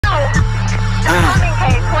Coming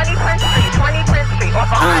page 20 Prince Street, 20 Prince Street, or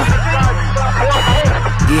behind the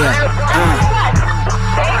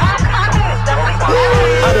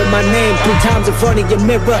Utter my name 3 times in front of your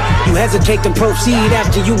mirror. You hesitate to proceed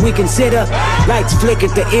after you reconsider. Lights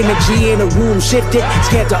flickered, the energy in the room shifted.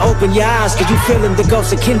 Scared to open your eyes cause you feeling the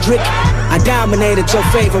ghost of Kendrick. I dominated your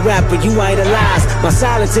favorite rapper, you idolize. My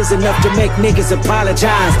silence is enough to make niggas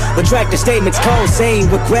apologize. Retract the statements cold, saying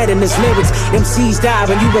regretting his lyrics. MCs die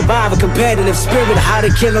when you revive a competitive spirit. How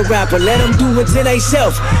to kill a rapper, let them do it to they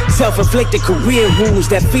self-inflicted career wounds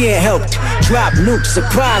that fear helped. Drop nukes,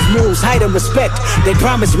 surprise moves, height and respect. They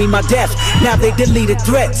promised me my death, now they deleted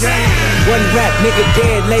threats. One rap nigga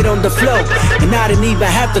dead, laid on the floor, and I didn't even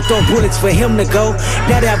have to throw bullets for him to go.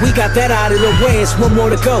 Now that we got that out of the way, it's one more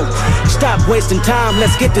to go. Stop wasting time,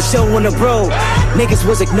 let's get the show on the road. Niggas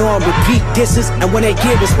was ignoring repeat disses, and when they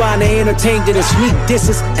give respond, they entertained it as sneak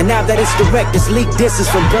disses. And now that it's direct, it's leaked disses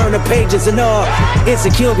from burner pages and all.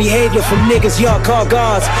 Insecure behavior from niggas y'all call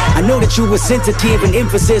gods. I know that you were sensitive and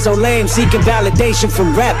emphasis on lame, seeking validation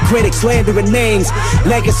from rap critics, slandering names.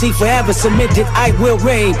 Legacy forever cemented, I will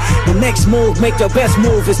reign. The next move, make the best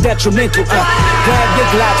move is detrimental. Grab your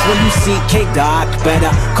glocks when you see K-Dot.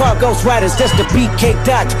 Better car ghost riders just to beat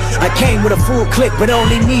K-Dot. I came with a full clip but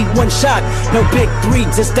only need one shot. No big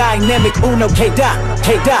threes, it's dynamic Uno K-Dot.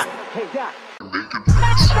 K-Dot.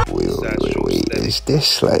 Wait, is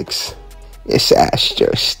this Lex? It's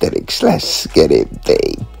Astrostetics, let's get it,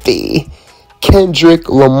 baby. Kendrick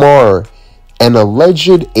Lamar, an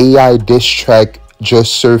alleged AI diss track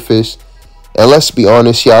just surfaced. And let's be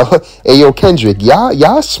honest, y'all. Hey, yo, Kendrick,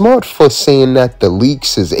 y'all smart for saying that the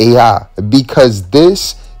leaks is AI, because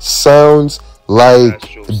this sounds like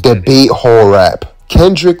debate hall rap.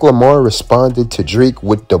 Kendrick Lamar responded to Drake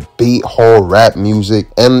with debate hall rap music.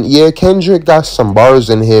 And yeah, Kendrick got some bars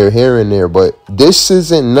in here and there, but this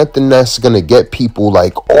isn't nothing that's gonna get people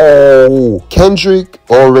like, oh, Kendrick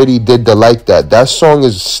already did the like that. That song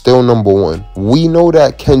is still #1. We know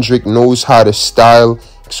that Kendrick knows how to style.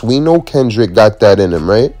 We know Kendrick got that in him,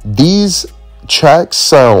 right? These tracks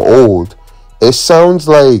sound old. It sounds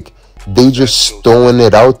like they just throwing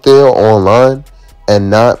it out there online and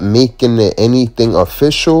not making it anything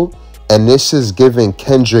official. And this is giving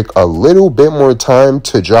Kendrick a little bit more time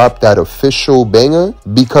to drop that official banger.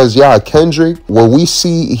 Because yeah, Kendrick, what we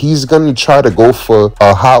see, he's gonna try to go for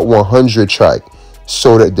a Hot 100 track.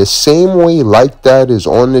 So that the same way Like That is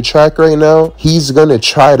on the track right now, he's gonna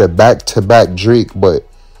try to back-to-back Drake, but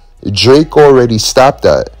Drake already stopped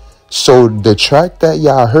that. So the track that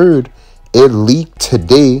y'all heard, it leaked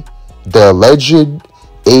today. The alleged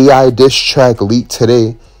AI diss track leaked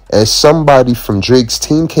today, and somebody from Drake's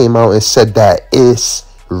team came out and said that it's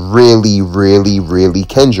really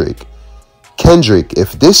Kendrick. Kendrick,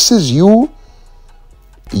 if this is you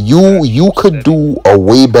could do a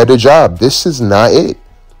way better job. This is not it.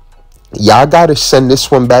 Y'all gotta send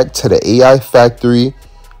this one back to the AI factory.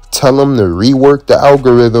 Tell them to rework the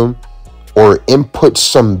algorithm or input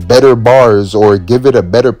some better bars or give it a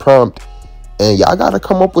better prompt, and y'all gotta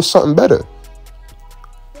come up with something better.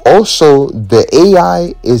 Also, the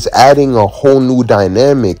AI is adding a whole new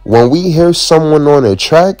dynamic. When we hear someone on a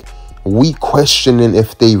track, we questioning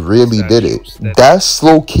if they really did it. That's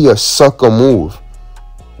low-key a sucker move.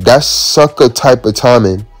 That's sucker type of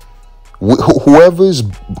timing. Whoever's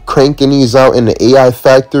cranking these out in the AI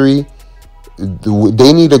factory,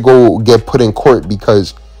 they need to go get put in court,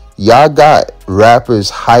 because y'all got rappers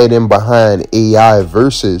hiding behind AI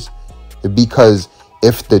verses. Because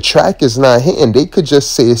if the track is not hitting, they could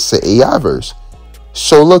just say it's an AI verse.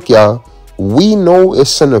 So look, y'all, we know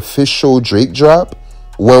it's an official Drake drop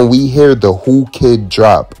when we hear the Who Kid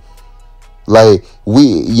drop. Like,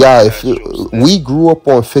 we grew up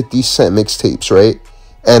on 50 Cent mixtapes, right?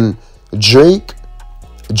 And Drake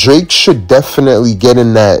should definitely get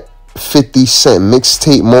in that 50 Cent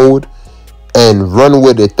mixtape mode and run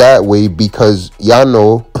with it that way, because y'all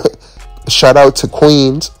know, shout out to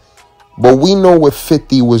Queens, but we know what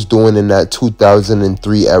 50 was doing in that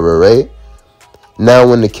 2003 era, right?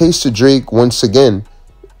 Now, in the case of Drake, once again,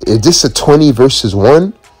 is this a 20 versus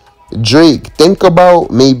 1? Drake, think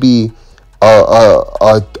about maybe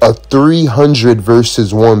a 300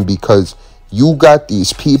 versus 1, because you got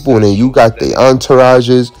these people and then you got their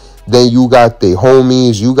entourages, then you got their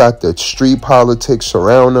homies, you got the street politics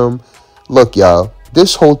around them. Look, y'all,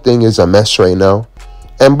 this whole thing is a mess right now.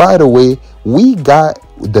 And by the way, we got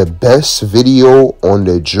the best video on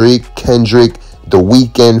the Drake, Kendrick, The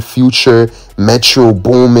Weeknd, Future, Metro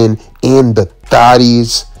Boomin, and the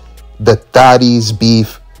Thotties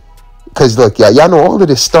beef. Because look, y'all know all of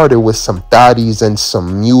this started with some Thotties and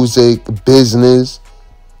some music business.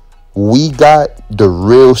 We got the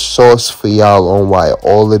real sauce for y'all on why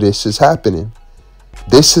all of this is happening.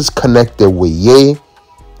 This is connected with Ye.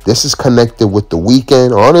 This is connected with The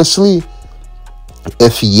Weeknd. Honestly,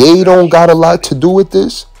 if Ye don't got a lot to do with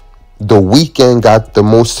this, The Weeknd got the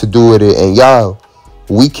most to do with it. And y'all,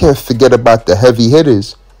 we can't forget about the heavy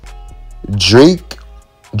hitters. Drake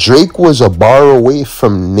was a bar away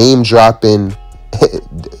from name dropping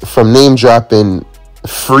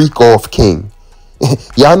Freak Off King.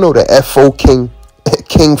 Y'all know the FO King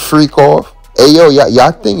Freak Off. Hey yo,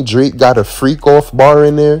 y'all think Drake got a Freak Off bar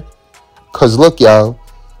in there? Cause look, y'all,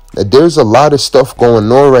 there's a lot of stuff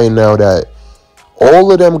going on right now that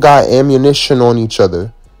all of them got ammunition on each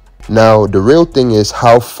other. Now the real thing is,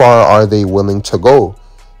 how far are they willing to go?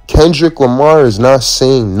 Kendrick Lamar is not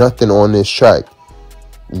saying nothing on this track.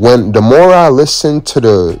 When the more I listen to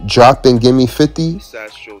the Drop and Gimme 50,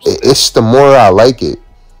 it's the more I like it.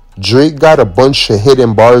 Drake got a bunch of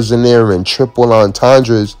hidden bars in there and triple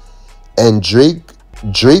entendres, and Drake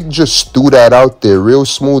just threw that out there real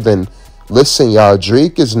smooth. And listen, y'all,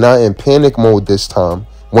 Drake is not in panic mode this time.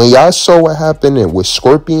 When y'all saw what happened with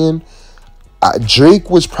Scorpion, Drake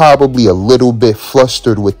was probably a little bit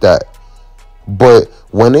flustered with that. But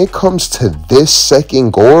when it comes to this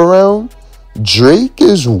second go around, Drake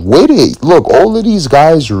is with it. Look, all of these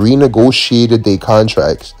guys renegotiated their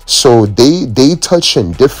contracts, so they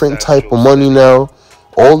touching different type of money now.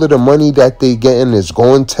 All of the money that they getting is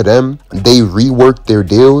going to them. They reworked their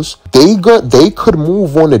deals. They could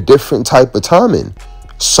move on a different type of timing.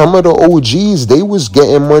 Some of the OGs, they was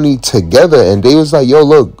getting money together, and they was like, yo,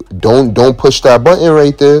 look, don't push that button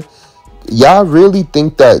right there. Y'all really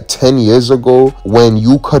think that 10 years ago, when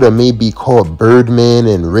you could have maybe caught Birdman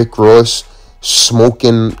and Rick Ross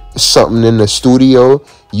smoking something in the studio,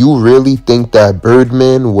 you really think that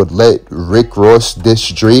Birdman would let Rick Ross diss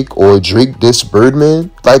Drake or Drake diss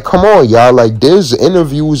Birdman? Like, come on, y'all. Like, there's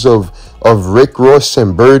interviews of Rick Ross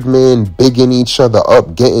and Birdman bigging each other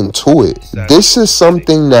up, getting to it. This is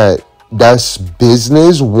something that's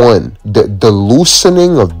business one. The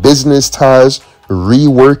loosening of business ties,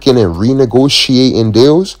 reworking and renegotiating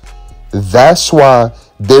deals. That's why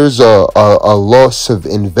there's a loss of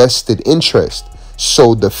invested interest.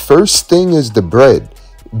 So the first thing is the bread,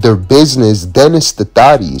 the business, then it's the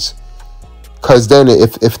thotties. Cause then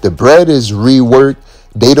if the bread is reworked,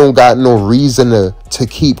 they don't got no reason to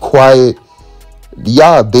keep quiet.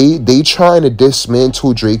 Yeah, they trying to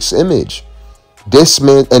dismantle Drake's image.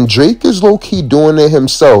 And Drake is low-key doing it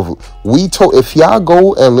himself. If y'all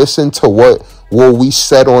go and listen to what we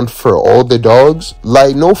said on For All the Dogs,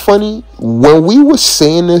 like, no funny, when we was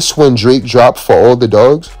saying this when Drake dropped For All the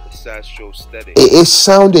Dogs, it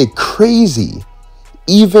sounded crazy.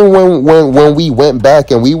 Even when we went back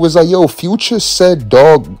and we was like, yo, Future said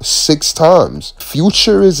dog 6 times.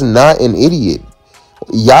 Future is not an idiot.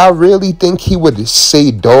 Y'all really think he would say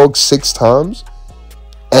dog 6 times?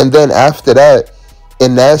 And then after that,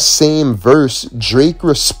 in that same verse, Drake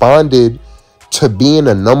responded to being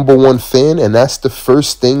a #1 fan, and that's the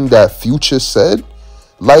first thing that Future said?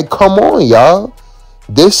 Like, come on, y'all.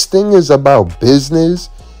 This thing is about business.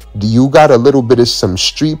 You got a little bit of some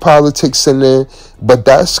street politics in there, but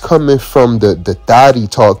that's coming from the thotty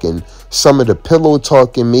talking, some of the pillow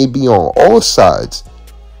talking, maybe on all sides.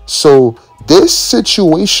 So this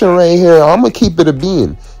situation right here, I'm gonna keep it a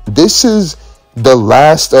bean. This is the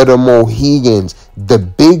last of the Mohegans. The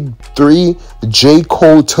big 3, J.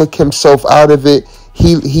 Cole took himself out of it.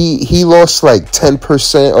 He lost like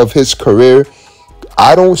 10% of his career.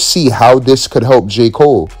 I don't see how this could help J.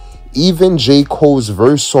 Cole. Even J. Cole's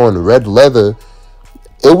verse on Red Leather,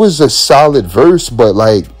 it was a solid verse, but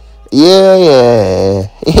like, yeah.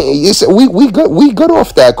 we good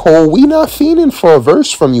off that, Cole. We not fiending for a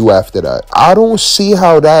verse from you after that. I don't see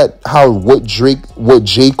how what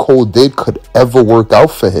J. Cole did could ever work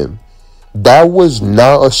out for him. That was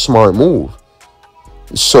not a smart move.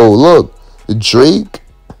 So look, Drake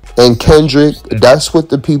and Kendrick, that's what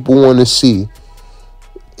the people want to see.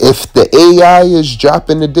 If the AI is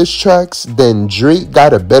dropping the diss tracks, then Drake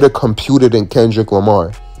got a better computer than Kendrick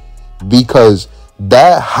Lamar. Because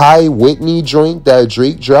that High Whitney joint that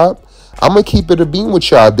Drake dropped, I'm going to keep it a bean with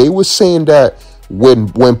y'all. They were saying that when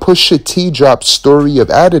Pusha T dropped Story of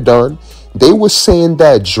Adidon, they were saying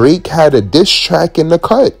that Drake had a diss track in the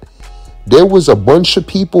cut. There was a bunch of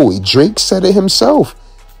people. Drake said it himself.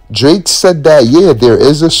 Drake said that, yeah, there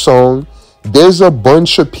is a song. There's a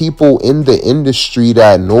bunch of people in the industry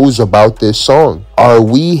that knows about this song. Are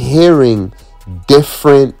we hearing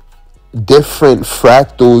different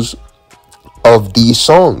fractals of these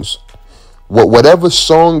songs? Whatever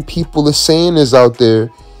song people are saying is out there.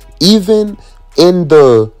 Even in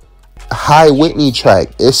the high Whitney track.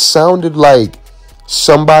 It sounded like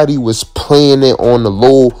somebody was playing it on the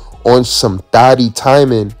low on some thotty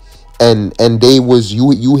timing, and they was,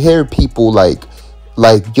 you hear people like,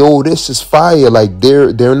 yo, this is fire. Like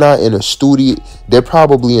they're not in a studio, they're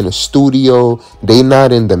probably in a studio, they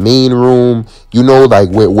not in the main room, you know, like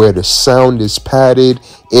where the sound is padded.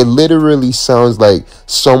 It literally sounds like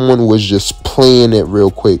someone was just playing it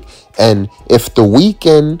real quick. And if The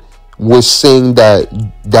Weeknd was saying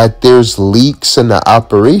that there's leaks in the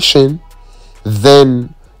operation,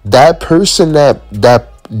 then that person that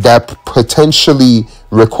potentially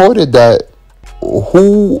recorded that,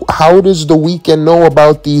 how does The Weeknd know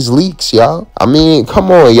about these leaks, y'all? I mean, come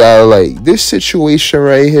on, y'all. Like, this situation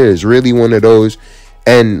right here is really one of those.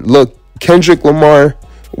 And look, Kendrick Lamar,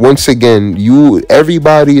 once again,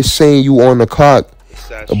 everybody is saying you on the clock,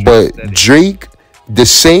 but Drake, the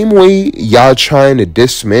same way y'all trying to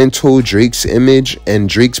dismantle Drake's image and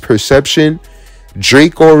Drake's perception,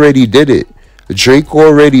 Drake already did it. Drake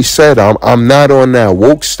already said, I'm not on that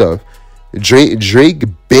woke stuff. Drake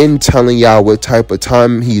been telling y'all what type of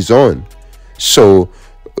time he's on. So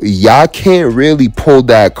y'all can't really pull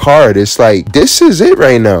that card. It's like, this is it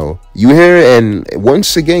right now. You hear it? And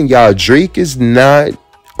once again, y'all, Drake is not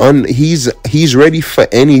he's ready for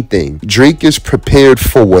anything. Drake is prepared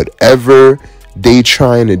for whatever they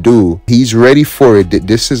trying to do. He's ready for it.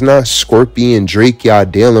 This is not Scorpion Drake y'all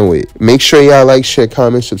dealing with. Make sure y'all like, share,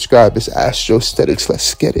 comment, subscribe. It's Astrostetics.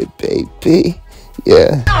 Let's get it, baby.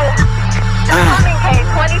 Yeah.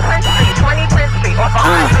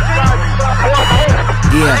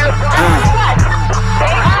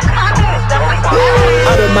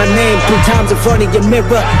 Utter my name 3 times in front of your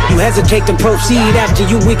mirror. You hesitate to proceed after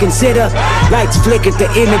you reconsider. Lights flickered, the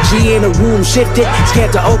energy in the room shifted.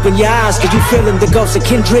 Scared to open your eyes cause you feeling the ghost of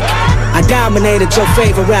Kendrick. I dominated your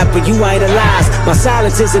favorite rapper, you idolize. My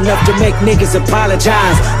silence is enough to make niggas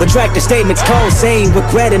apologize. Retract the statements cold, saying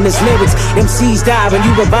regretting his lyrics. MCs die when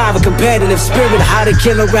you revive a competitive spirit. How to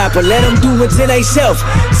kill a rapper, let them do it to they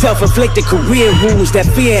self-inflicted career wounds that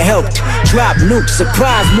fear helped. Drop nukes,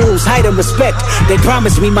 surprise moves, height and respect. They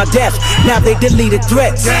promised me my death, now they deleted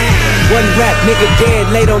threats. One rap nigga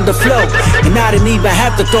dead, laid on the floor, and I didn't even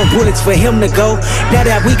have to throw bullets for him to go. Now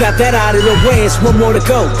that we got that out of the way, it's one more to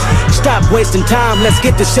go. Stop wasting time, let's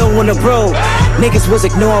get the show on the road. Niggas was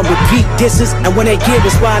ignoring repeat disses, and when they give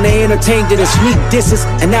respond, they entertained it as sneak disses.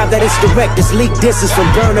 And now that it's direct, it's leak disses from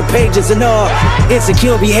burner pages and all.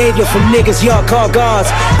 Insecure behavior from niggas y'all call gods.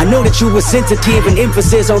 I know that you were sensitive and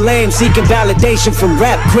emphasis on lame, seeking validation from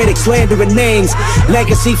rap critics, slandering names.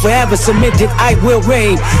 Legacy forever cemented, I will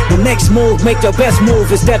reign. The next move, make the best move,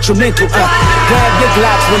 is detrimental. Grab your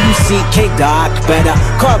glocks when you see K-Dot. Better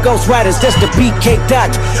call ghost riders just to beat K-Dot.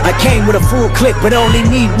 I came with a full clip but only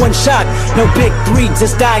need one shot. No big threes,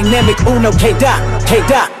 it's dynamic, uno K-Dot,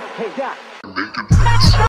 K-Dot.